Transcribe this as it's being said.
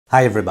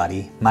Hi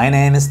everybody, my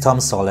name is Tom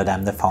Solid,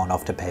 I'm the founder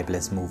of the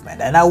Paperless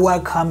movement, and I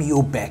welcome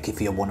you back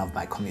if you're one of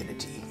my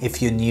community. If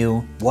you're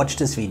new, watch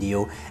this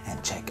video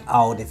and check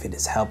out if it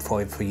is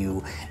helpful for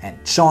you and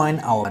join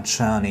our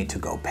journey to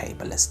go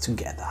paperless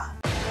together.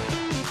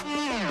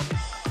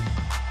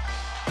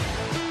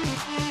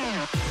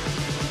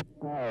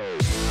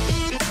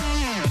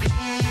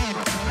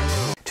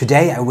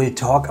 Today I will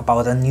talk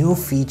about a new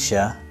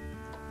feature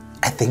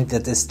I think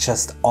that is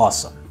just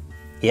awesome.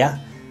 Yeah?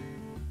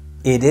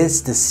 It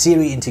is the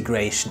Siri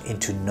integration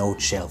into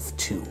Noteshelf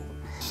 2.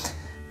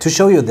 To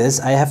show you this,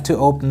 I have to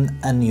open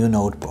a new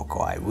notebook,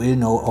 or I will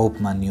now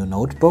open a new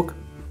notebook.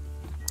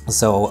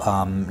 So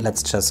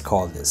let's just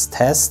call this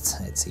test,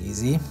 it's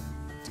easy.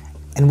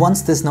 And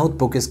once this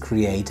notebook is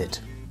created,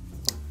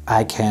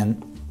 I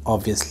can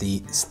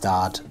obviously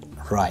start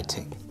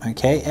writing,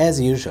 okay, as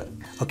usual.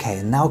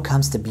 Okay, now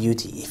comes the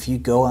beauty. If you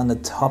go on the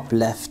top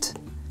left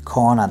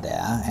corner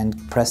there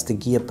and press the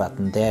gear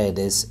button, there it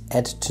is,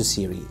 add to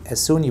Siri. As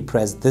soon you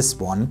press this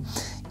one,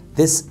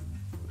 this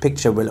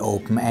picture will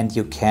open and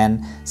you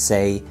can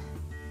say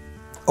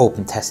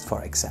open test,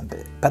 for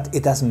example, but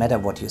it doesn't matter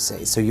what you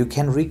say. So you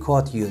can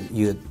record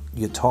you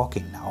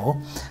talking now,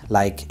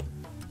 like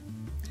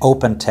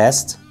open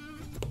test,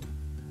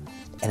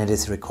 and it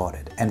is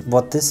recorded. And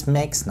what this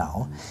makes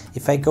now,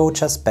 if I go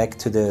just back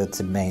to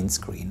the main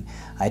screen,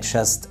 I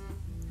just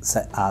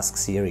ask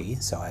Siri,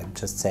 so I'm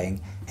just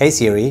saying, hey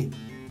Siri,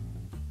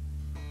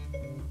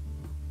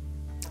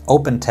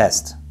 open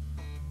test.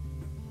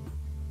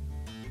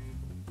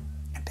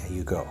 And there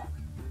you go.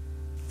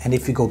 And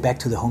if you go back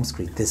to the home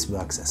screen, this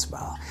works as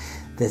well.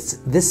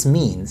 This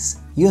means,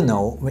 you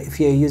know, if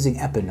you're using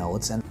Apple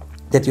Notes, and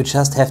that you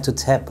just have to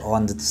tap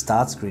on the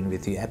start screen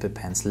with your Apple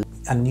Pencil,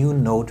 a new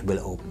note will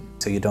open.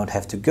 So you don't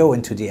have to go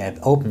into the app,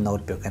 open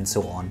notebook and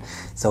so on.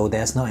 So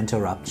there's no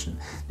interruption.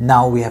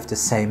 Now we have the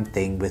same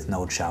thing with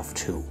Noteshelf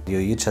 2.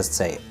 You just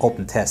say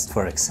open test,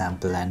 for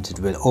example, and it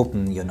will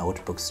open your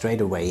notebook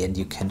straight away and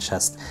you can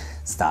just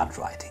start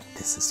writing.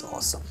 This is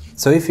awesome.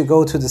 So if you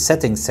go to the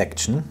settings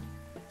section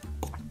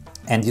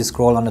and you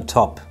scroll on the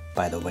top,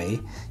 by the way,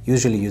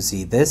 usually you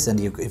see this, and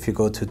if you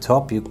go to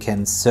top, you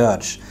can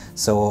search.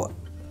 So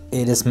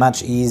it is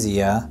much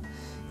easier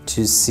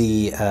to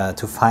see,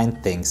 to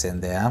find things in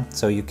there.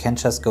 So you can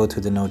just go to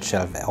the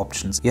Noteshelf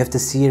options. You have the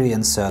Siri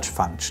and search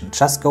function.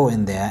 Just go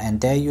in there and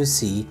there you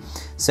see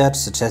search,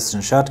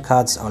 suggestion,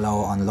 shortcuts, allow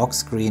on lock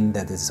screen,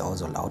 that is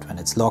also allowed when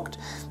it's locked,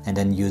 and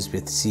then use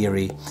with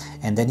Siri.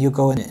 And then you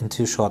go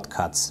into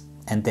shortcuts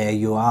and there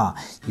you are.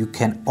 You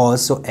can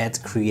also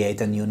create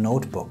a new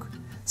notebook.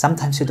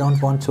 Sometimes you don't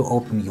want to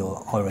open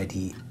your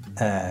already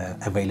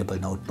available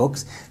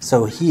notebooks.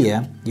 So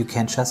here you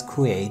can just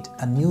create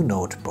a new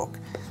notebook.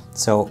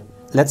 So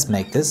let's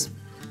make this,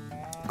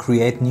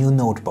 create new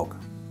notebook.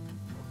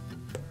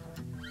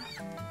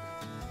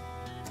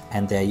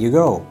 And there you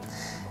go.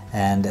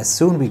 And as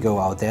soon we go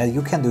out there,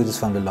 you can do this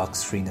from the lock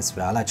screen as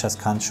well. I just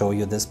can't show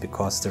you this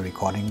because the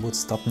recording would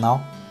stop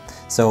now.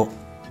 So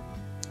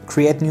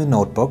create new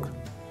notebook.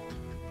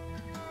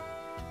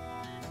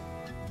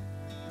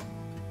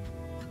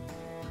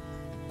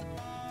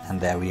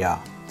 And there we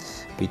are.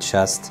 We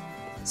just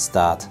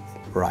start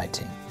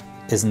writing.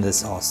 Isn't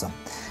this awesome?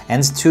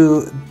 And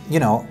to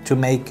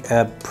make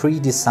a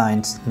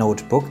pre-designed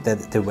notebook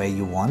the way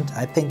you want,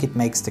 I think it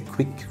makes the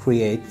quick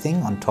create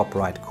thing on top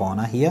right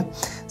corner here.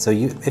 So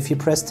if you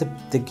press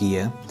the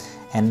gear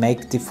and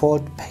make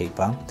default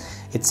paper,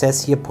 it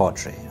says here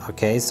portrait.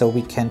 Okay, so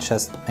we can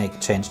just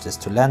change this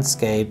to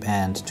landscape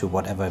and to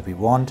whatever we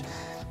want,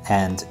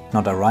 and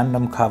not a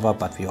random cover,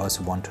 but we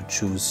also want to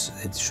choose,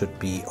 it should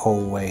be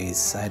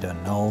always, I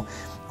don't know,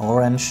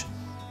 orange.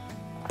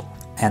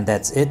 And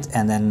that's it.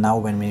 And then now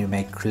when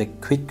we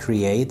click quick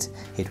create,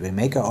 it will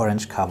make an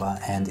orange cover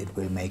and it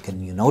will make a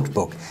new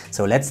notebook.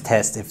 So let's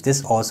test if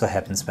this also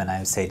happens when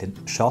I say the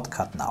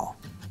shortcut now.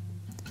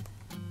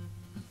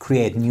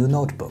 Create new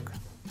notebook.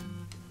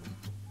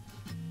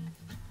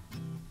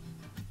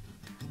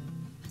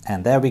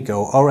 And there we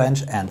go,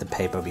 orange and the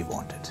paper we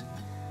wanted.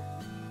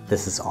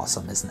 This is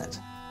awesome, isn't it?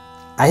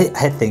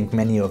 I think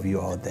many of you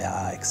out there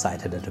are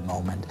excited at the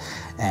moment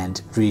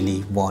and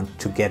really want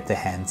to get their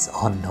hands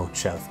on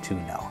Noteshelf 2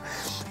 now.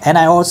 And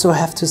I also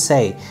have to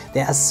say,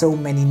 there are so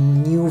many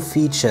new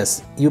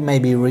features. You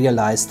maybe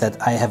realize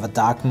that I have a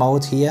dark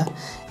mode here.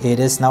 It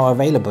is now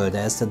available.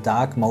 There's the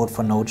dark mode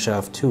for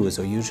Noteshelf 2.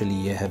 So usually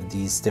you have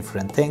these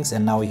different things,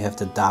 and now you have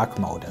the dark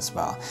mode as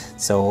well.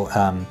 So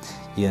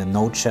your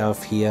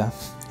Noteshelf here,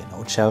 your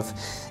Noteshelf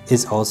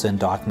is also in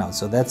dark now.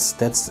 So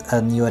that's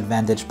a new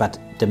advantage. But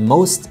the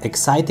most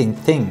exciting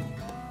thing,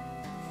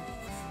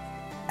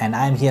 and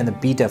I'm here in the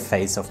beta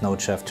phase of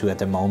Noteshelf 2 at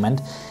the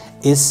moment,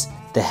 is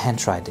the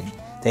handwriting.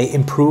 They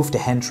improved the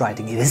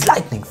handwriting. It is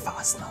lightning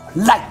fast now.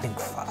 Lightning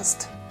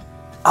fast.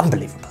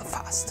 Unbelievable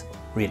fast,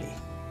 really.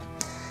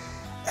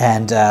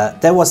 And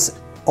that was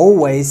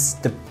always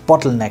the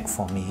bottleneck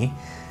for me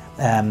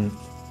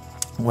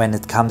when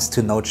it comes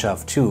to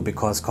Noteshelf 2,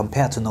 because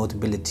compared to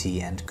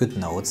Notability and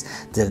GoodNotes,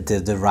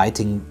 the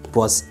writing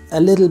was a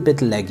little bit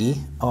laggy,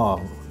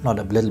 or not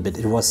a little bit,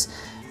 it was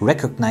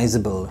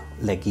recognizable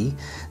laggy.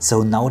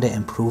 So now they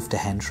improved the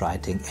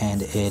handwriting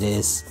and it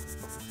is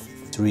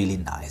really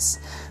nice.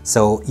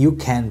 So you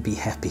can be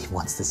happy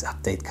once this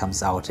update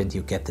comes out and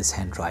you get this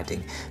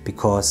handwriting,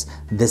 because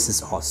this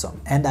is awesome.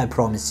 And I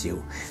promise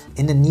you,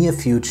 in the near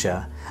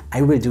future,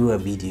 I will do a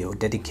video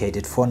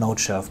dedicated for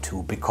Noteshelf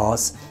 2,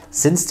 because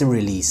since the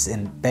release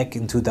back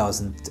in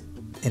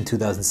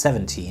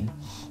 2017,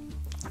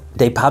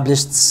 they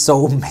published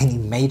so many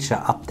major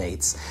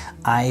updates.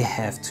 I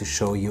have to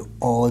show you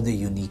all the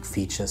unique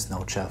features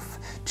Noteshelf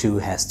 2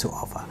 has to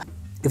offer.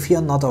 If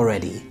you're not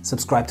already,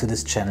 subscribe to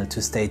this channel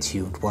to stay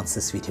tuned once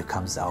this video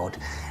comes out,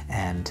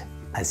 and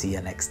I see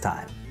you next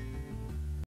time.